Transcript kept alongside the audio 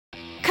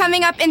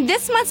Coming up in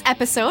this month's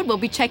episode, we'll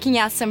be checking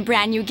out some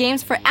brand new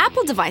games for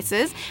Apple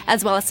devices,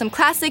 as well as some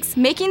classics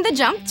making the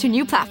jump to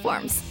new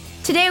platforms.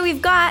 Today we've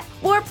got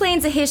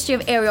Warplanes: A History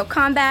of Aerial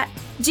Combat,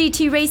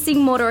 GT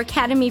Racing Motor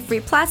Academy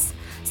Free Plus,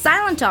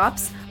 Silent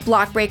Ops,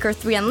 Block Breaker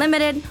 3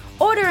 Unlimited,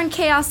 Order and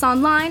Chaos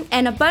Online,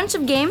 and a bunch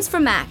of games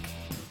for Mac.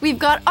 We've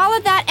got all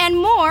of that and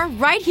more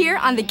right here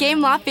on the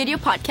Gameloft Video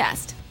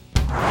Podcast.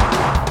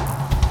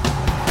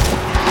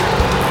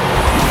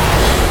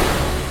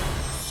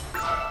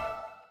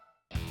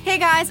 Hey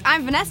guys,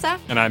 I'm Vanessa.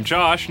 And I'm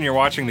Josh, and you're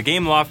watching the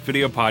Gameloft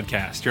Video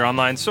Podcast, your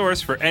online source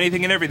for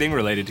anything and everything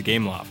related to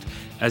Gameloft.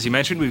 As you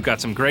mentioned, we've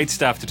got some great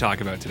stuff to talk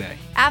about today.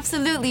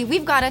 Absolutely.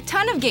 We've got a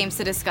ton of games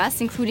to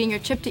discuss, including your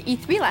trip to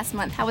E3 last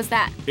month. How was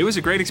that? It was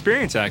a great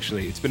experience,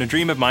 actually. It's been a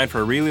dream of mine for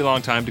a really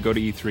long time to go to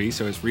E3,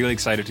 so I was really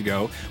excited to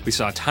go. We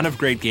saw a ton of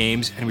great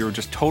games, and we were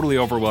just totally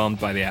overwhelmed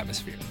by the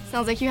atmosphere.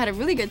 Sounds like you had a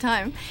really good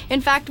time. In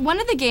fact, one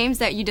of the games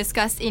that you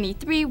discussed in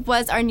E3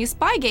 was our new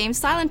spy game,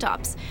 Silent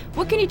Ops.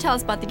 What can you tell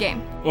us about the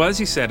game? Well, as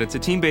you said, it's a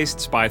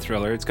team-based spy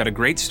thriller. It's got a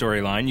great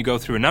storyline. You go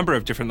through a number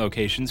of different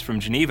locations from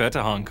Geneva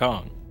to Hong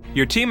Kong.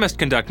 Your team must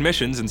conduct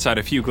missions inside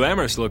a few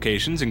glamorous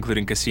locations,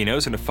 including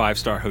casinos and a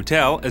 5-star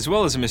hotel, as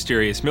well as a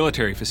mysterious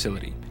military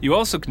facility. You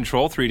also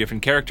control 3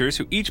 different characters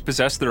who each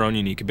possess their own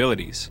unique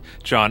abilities.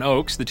 John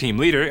Oakes, the team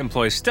leader,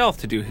 employs stealth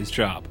to do his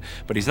job,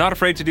 but he's not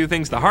afraid to do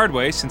things the hard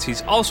way since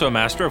he's also a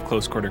master of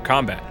close-quarter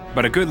combat.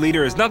 But a good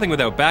leader is nothing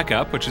without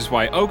backup, which is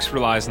why Oakes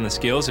relies on the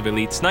skills of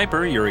elite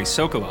sniper Yuri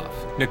Sokolov.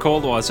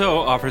 Nicole Loiseau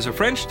offers a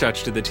French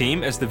touch to the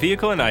team as the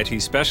vehicle and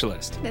IT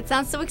specialist. That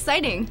sounds so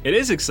exciting. It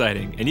is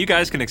exciting, and you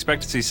guys can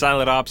expect to see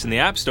Silent Ops in the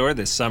App Store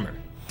this summer.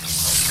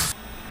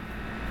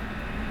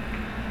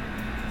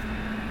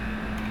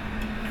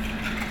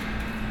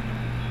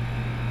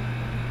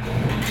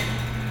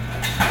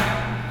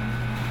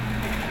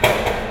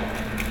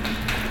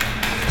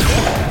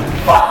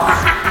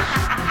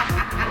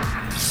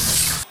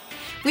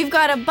 We've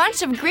got a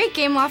bunch of great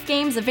Gameloft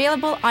games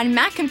available on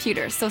Mac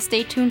computers, so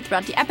stay tuned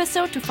throughout the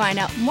episode to find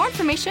out more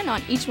information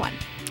on each one.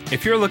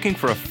 If you're looking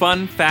for a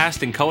fun,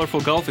 fast, and colorful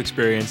golf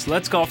experience,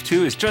 Let's Golf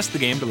 2 is just the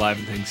game to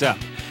liven things up.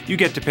 You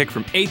get to pick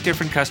from 8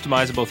 different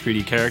customizable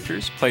 3D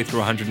characters, play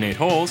through 108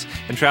 holes,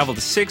 and travel to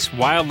 6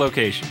 wild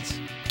locations.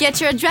 Get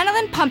your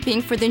adrenaline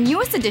pumping for the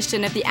newest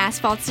edition of the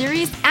Asphalt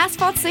series,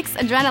 Asphalt 6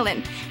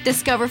 Adrenaline.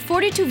 Discover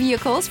 42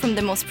 vehicles from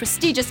the most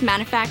prestigious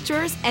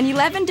manufacturers and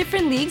 11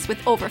 different leagues with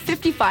over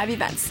 55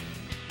 events.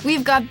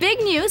 We've got big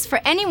news for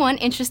anyone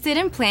interested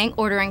in playing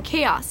Order and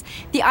Chaos.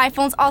 The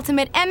iPhone's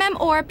ultimate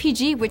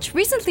MMORPG, which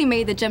recently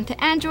made the jump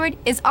to Android,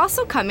 is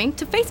also coming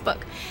to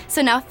Facebook.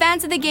 So now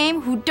fans of the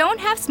game who don't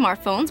have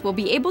smartphones will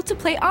be able to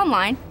play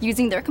online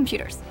using their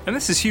computers. And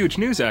this is huge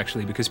news,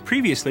 actually, because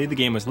previously the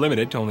game was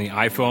limited to only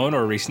iPhone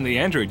or recently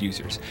Android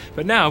users.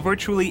 But now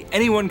virtually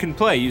anyone can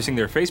play using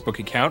their Facebook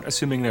account,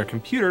 assuming their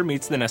computer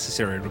meets the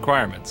necessary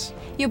requirements.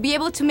 You'll be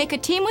able to make a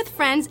team with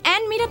friends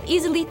and meet up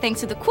easily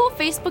thanks to the cool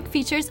Facebook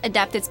features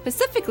adapted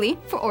specifically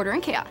for Order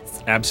and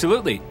Chaos.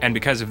 Absolutely, and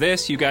because of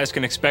this, you guys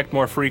can expect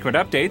more frequent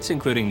updates,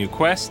 including new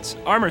quests,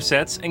 armor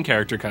sets, and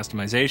character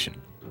customization.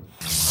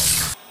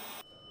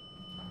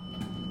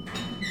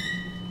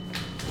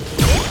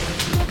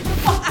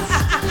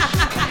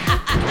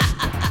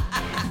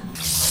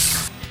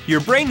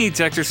 Your brain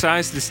needs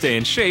exercise to stay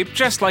in shape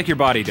just like your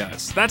body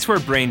does. That's where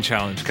Brain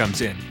Challenge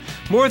comes in.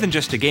 More than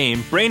just a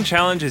game, Brain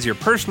Challenge is your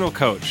personal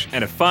coach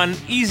and a fun,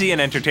 easy,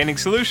 and entertaining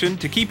solution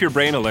to keep your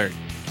brain alert.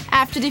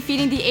 After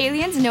defeating the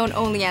aliens known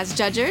only as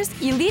Judgers,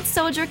 Elite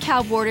Soldier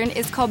Cal Borden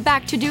is called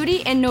back to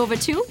duty in Nova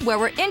 2, where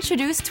we're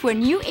introduced to a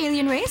new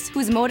alien race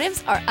whose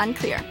motives are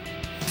unclear.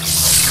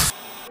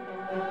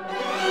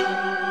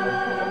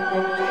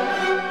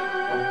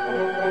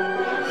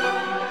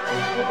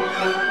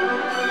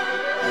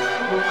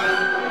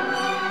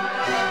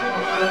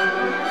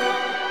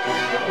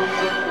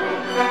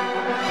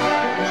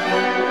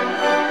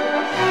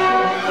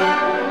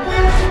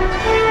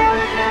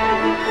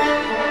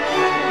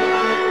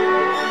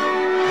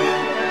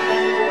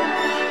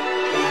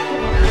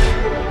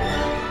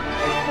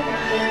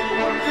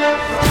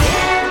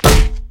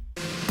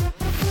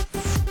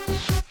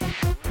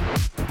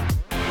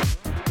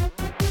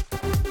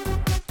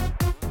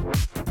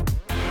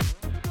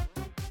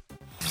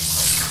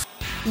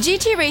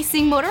 GT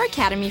Racing Motor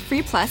Academy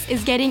Free Plus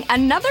is getting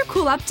another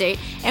cool update,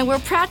 and we're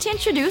proud to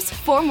introduce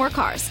 4 more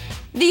cars.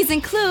 These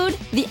include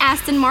the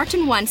Aston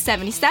Martin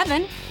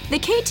 177, the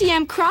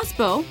KTM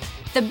Crossbow,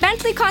 the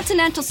Bentley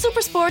Continental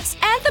Supersports,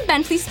 and the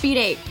Bentley Speed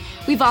 8.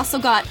 We've also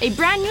got a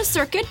brand new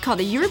circuit called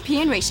the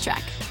European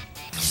Racetrack.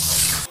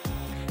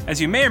 As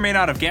you may or may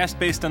not have guessed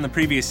based on the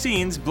previous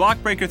scenes,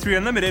 Block Breaker 3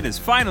 Unlimited is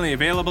finally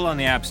available on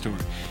the App Store.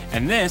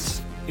 And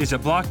this is a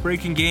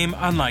block-breaking game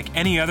unlike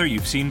any other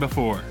you've seen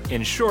before.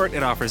 In short,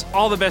 it offers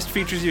all the best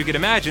features you could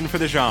imagine for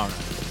the genre.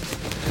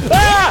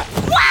 Ah!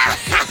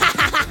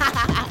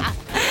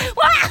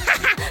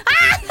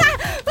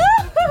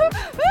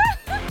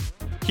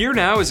 Here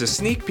now is a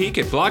sneak peek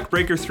at Block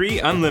Breaker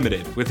 3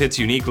 Unlimited, with its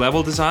unique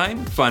level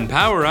design, fun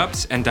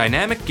power-ups, and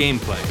dynamic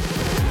gameplay.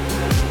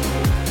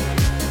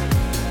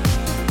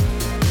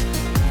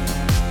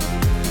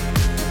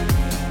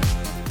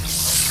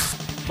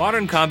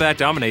 Modern Combat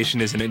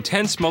Domination is an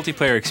intense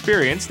multiplayer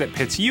experience that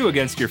pits you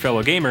against your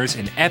fellow gamers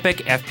in epic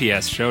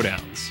FPS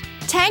showdowns.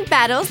 Tank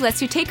Battles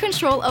lets you take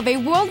control of a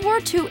World War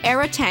II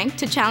era tank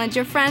to challenge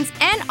your friends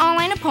and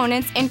online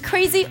opponents in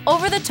crazy,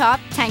 over-the-top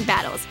tank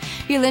battles.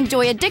 You'll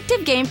enjoy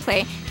addictive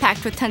gameplay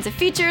packed with tons of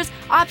features,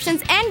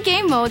 options, and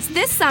game modes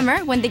this summer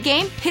when the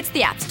game hits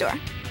the App Store.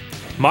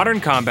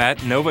 Modern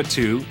Combat, Nova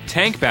 2,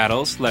 Tank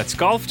Battles, Let's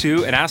Golf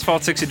 2, and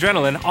Asphalt 6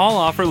 Adrenaline all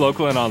offer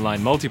local and online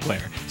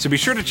multiplayer, so be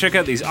sure to check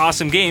out these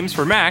awesome games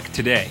for Mac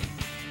today.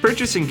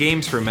 Purchasing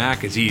games for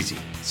Mac is easy.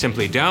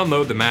 Simply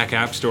download the Mac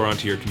App Store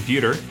onto your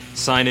computer,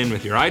 sign in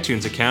with your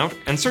iTunes account,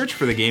 and search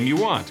for the game you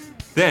want.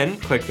 Then,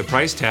 click the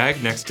price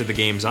tag next to the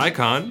game's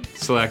icon,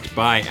 select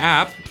Buy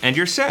App, and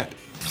you're set.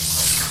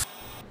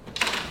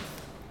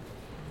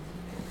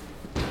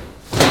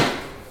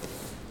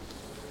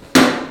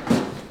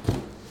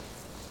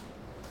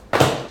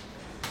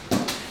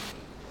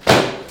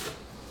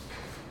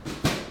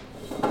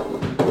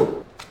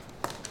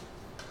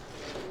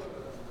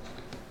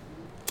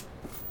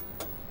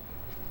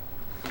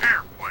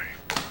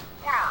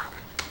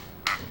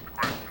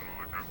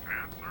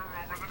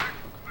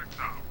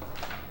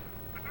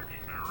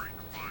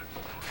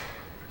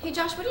 Hey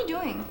Josh, what are you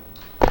doing?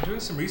 I'm doing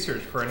some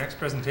research for our next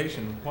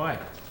presentation. Why?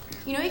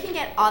 You know you can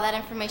get all that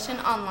information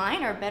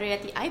online, or better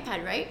yet, the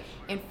iPad, right?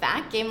 In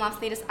fact,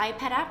 Gameloft's latest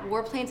iPad app,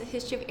 Warplanes: A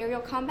History of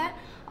Aerial Combat,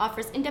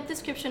 offers in-depth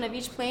description of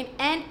each plane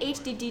and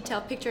HD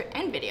detailed picture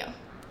and video.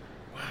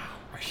 Wow,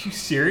 are you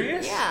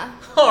serious? Yeah.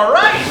 All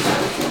right!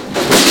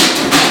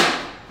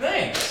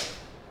 Thanks!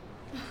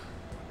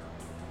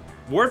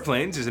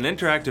 Warplanes is an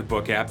interactive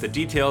book app that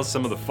details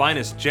some of the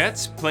finest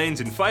jets,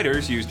 planes, and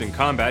fighters used in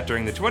combat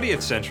during the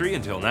 20th century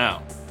until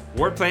now.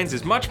 Warplanes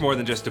is much more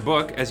than just a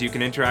book, as you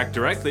can interact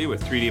directly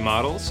with 3D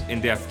models,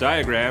 in-depth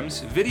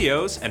diagrams,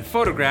 videos, and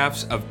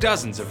photographs of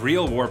dozens of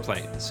real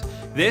warplanes.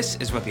 This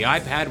is what the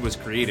iPad was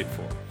created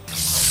for.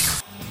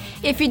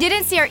 If you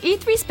didn't see our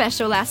E3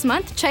 special last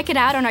month, check it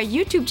out on our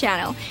YouTube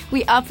channel.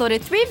 We uploaded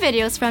 3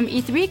 videos from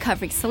E3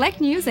 covering select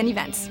news and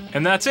events.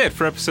 And that's it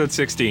for episode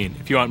 16.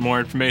 If you want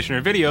more information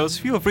or videos,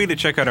 feel free to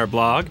check out our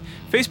blog,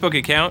 Facebook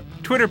account,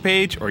 Twitter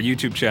page, or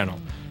YouTube channel.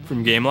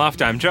 From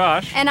Gameloft, I'm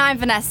Josh. And I'm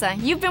Vanessa.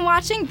 You've been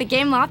watching the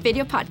Gameloft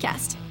Video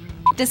Podcast.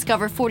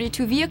 Discover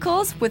 42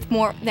 vehicles with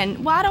more than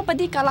Waro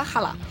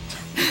Padikalahala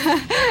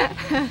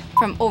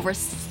from over...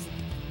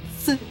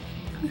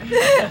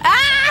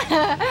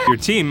 Your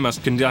team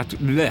must conduct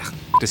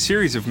a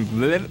series of Can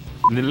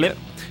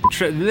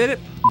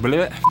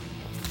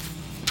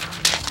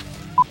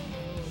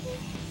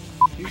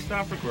you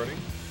stop recording?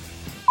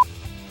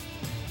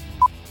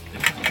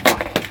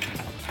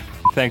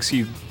 Thanks,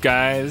 you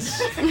guys.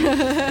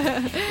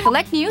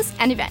 select news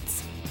and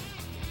events.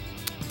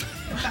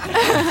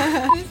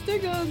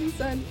 Mr. Golden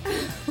Sun.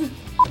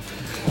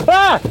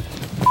 Ah!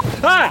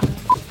 Ah!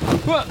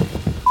 What?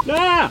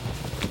 Ah!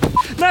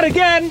 Not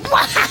again!